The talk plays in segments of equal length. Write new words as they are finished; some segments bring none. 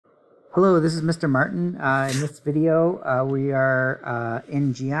Hello, this is Mr. Martin. In this video, we are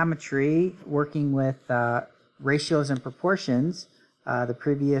in geometry working with ratios and proportions. The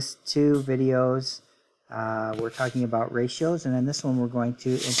previous two videos we're talking about ratios, and in this one we're going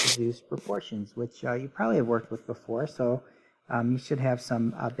to introduce proportions, which you probably have worked with before, so you should have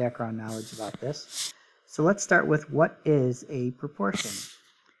some background knowledge about this. So let's start with what is a proportion.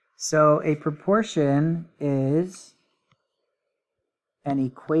 So a proportion is an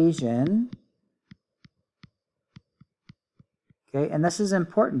equation, okay, and this is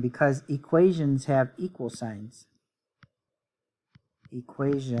important because equations have equal signs.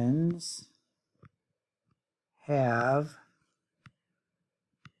 Equations have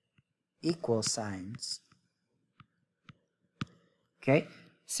equal signs. Okay,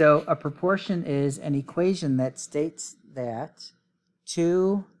 so a proportion is an equation that states that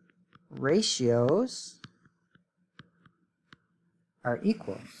two ratios are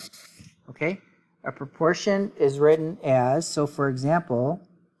equal. Okay, a proportion is written as, so for example,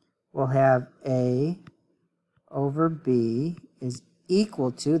 we'll have A over B is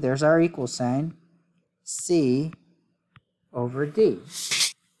equal to, there's our equal sign, C over D.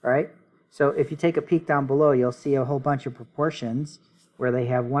 All right, so if you take a peek down below, you'll see a whole bunch of proportions where they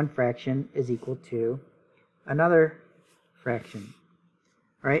have one fraction is equal to another fraction.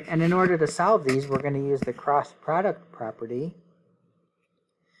 All right, and in order to solve these, we're going to use the cross product property.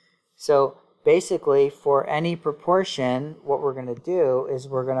 So basically, for any proportion, what we're going to do is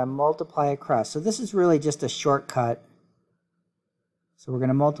we're going to multiply across. So this is really just a shortcut. So we're going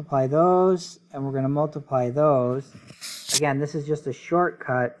to multiply those, and we're going to multiply those. Again, this is just a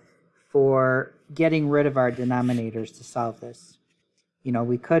shortcut for getting rid of our denominators to solve this. You know,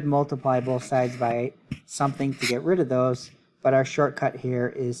 we could multiply both sides by something to get rid of those, but our shortcut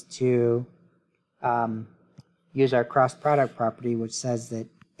here is to use our cross product property, which says that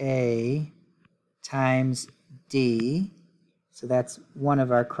A times D, so that's one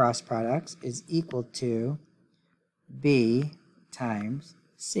of our cross products, is equal to B times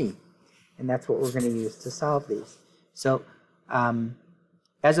C. And that's what we're going to use to solve these. So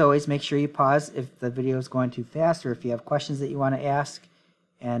as always, make sure you pause if the video is going too fast or if you have questions that you want to ask.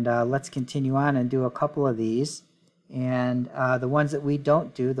 And let's continue on and do a couple of these. And the ones that we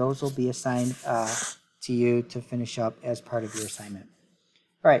don't do, those will be assigned to you to finish up as part of your assignment.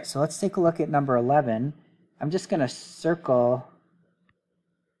 All right, so let's take a look at number 11. I'm just going to circle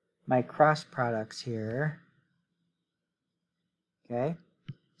my cross products here. Okay,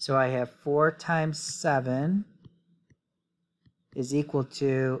 so I have 4 times 7 is equal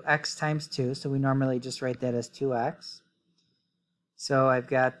to x times 2, so we normally just write that as 2x. So I've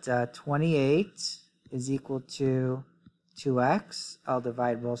got 28 is equal to 2x. I'll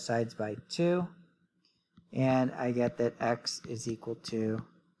divide both sides by 2. And I get that x is equal to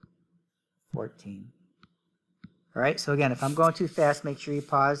 14. All right, so again, if I'm going too fast, make sure you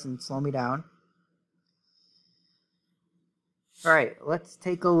pause and slow me down. All right, let's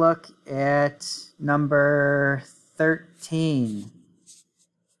take a look at number 13.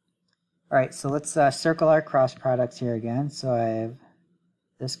 All right, so let's circle our cross products here again. So I have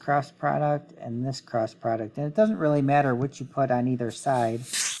this cross product and this cross product. And it doesn't really matter what you put on either side.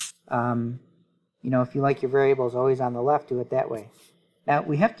 You know, if you like your variables always on the left, do it that way. Now,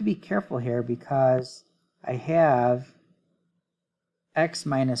 we have to be careful here because I have x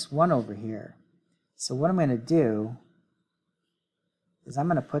minus 1 over here. So what I'm going to do is I'm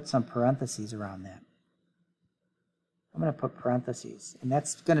going to put some parentheses around that. I'm going to put parentheses, and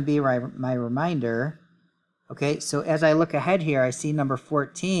that's going to be my reminder. Okay, so as I look ahead here, I see number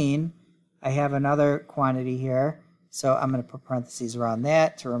 14. I have another quantity here, so I'm going to put parentheses around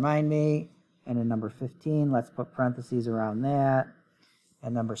that to remind me. And in number 15, let's put parentheses around that.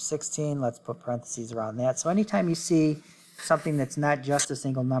 And number 16, let's put parentheses around that. So anytime you see something that's not just a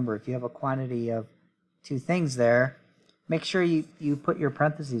single number, if you have a quantity of two things there, make sure you put your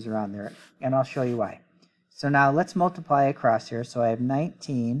parentheses around there, and I'll show you why. So now let's multiply across here. So I have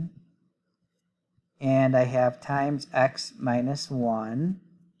 19, and I have times x minus 1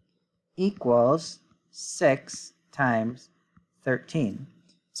 equals 6 times 13.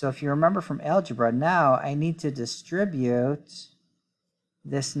 So if you remember from algebra, now I need to distribute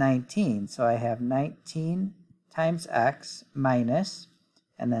this 19. So I have 19 times x minus,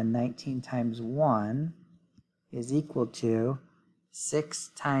 and then 19 times 1 is equal to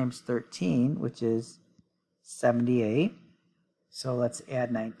 6 times 13, which is 78. So let's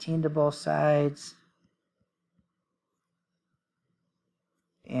add 19 to both sides.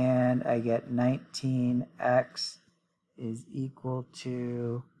 And I get 19x is equal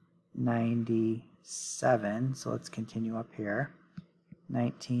to 97. So let's continue up here.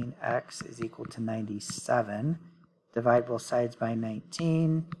 19x is equal to 97. Divide both sides by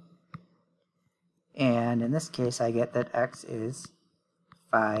 19. And in this case, I get that x is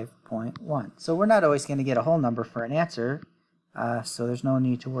 5.1. So we're not always going to get a whole number for an answer, so there's no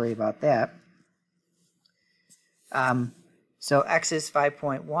need to worry about that. So x is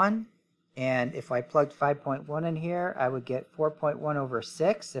 5.1, and if I plugged 5.1 in here, I would get 4.1 over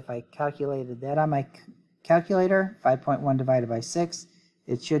 6. If I calculated that on my calculator, 5.1 divided by 6,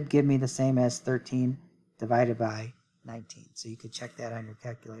 it should give me the same as 13 divided by 19. So you could check that on your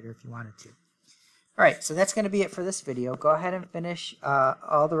calculator if you wanted to. All right, so that's going to be it for this video. Go ahead and finish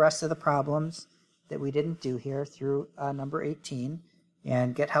all the rest of the problems that we didn't do here through number 18,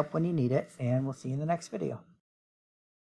 and get help when you need it, and we'll see you in the next video.